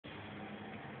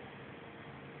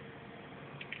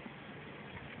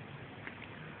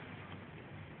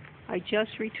I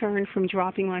just returned from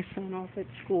dropping my son off at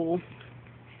school.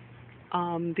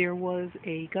 There was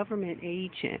a government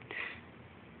agent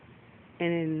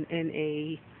in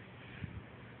a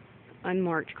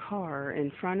unmarked car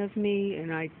in front of me,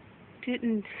 and I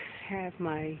didn't have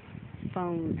my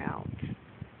phone out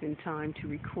in time to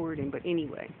record him. But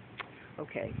anyway,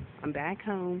 okay, I'm back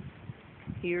home.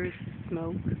 Here's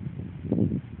smoke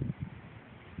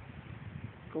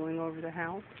going over the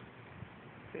house.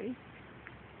 See?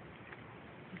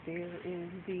 There is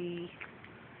the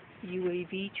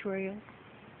UAV trail.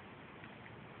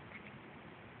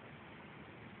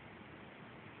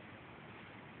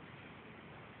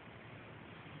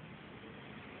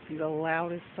 The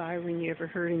loudest siren you ever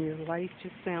heard in your life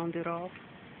just sounded off.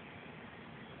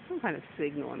 Some kind of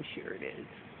signal, I'm sure it is.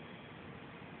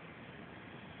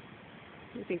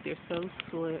 I think they're so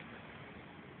slick.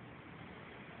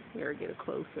 Here, get a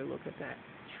closer look at that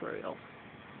trail.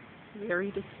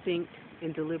 Very distinct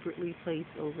and deliberately placed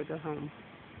over the home.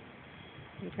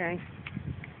 Okay?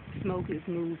 Smoke is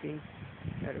moving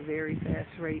at a very fast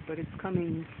rate, but it's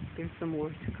coming. There's some more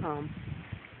to come.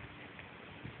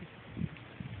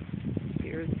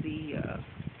 There's the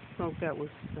smoke that was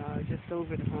just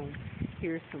over the home.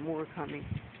 Here's some more coming.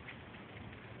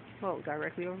 Oh,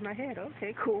 directly over my head.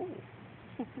 Okay, cool.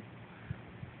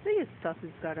 This stuff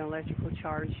has got an electrical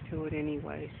charge to it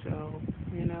anyway, so,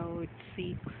 you know, it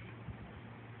seeks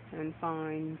and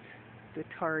finds the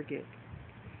target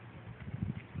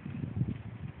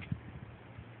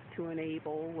to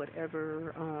enable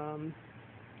whatever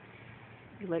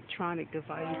electronic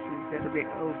devices that are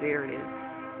there. Oh, there it is.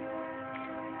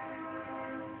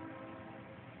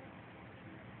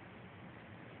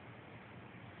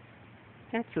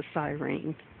 That's a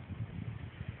siren.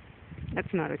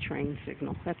 That's not a train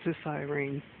signal. That's a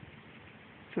siren.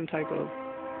 Some type of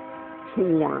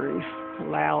horn, a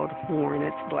loud horn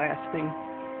that's blasting.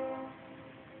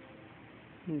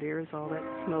 And there's all that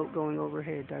smoke going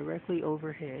overhead, directly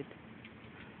overhead.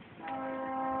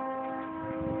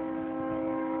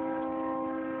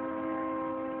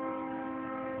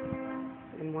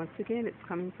 And once again, it's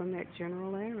coming from that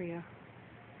general area.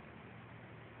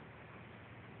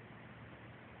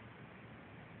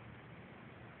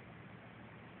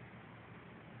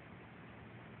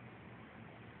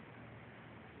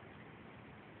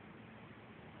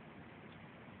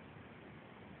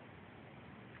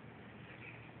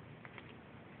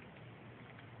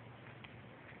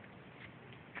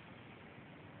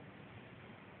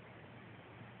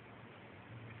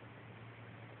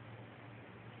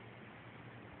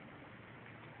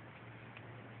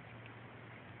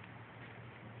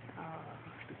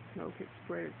 The smoke has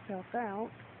spread itself out.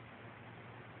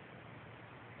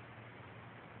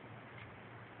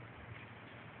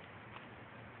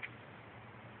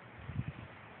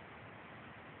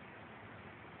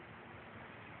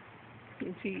 You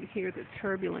can see here the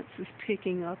turbulence is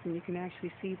picking up, and you can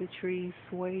actually see the trees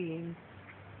swaying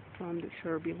from the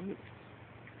turbulence.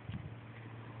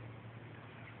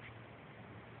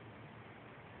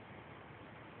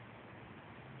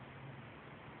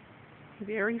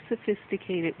 Very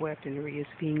sophisticated weaponry is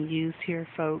being used here,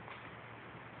 folks.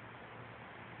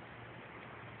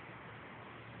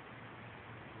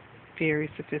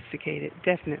 Very sophisticated.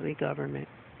 Definitely government.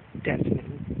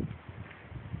 Definitely.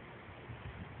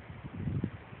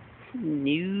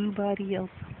 Nobody else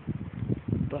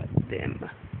but them.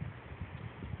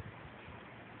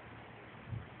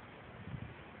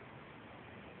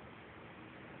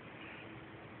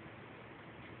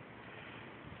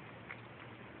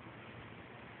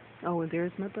 Oh, and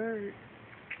there's my bird.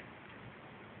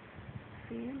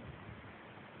 See him?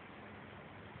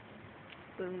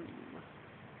 Boom.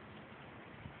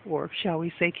 Or shall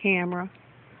we say camera?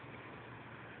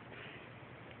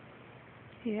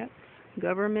 Yep.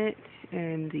 Government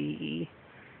and the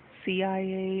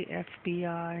CIA,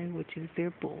 FBI, which is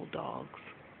their bulldogs.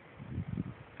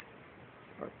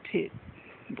 Or pit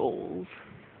bulls,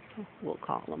 we'll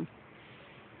call them.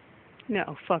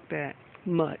 No, fuck that.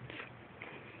 Mutts.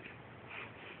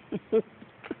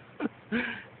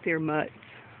 They're mutts.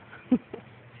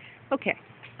 Okay,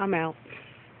 I'm out.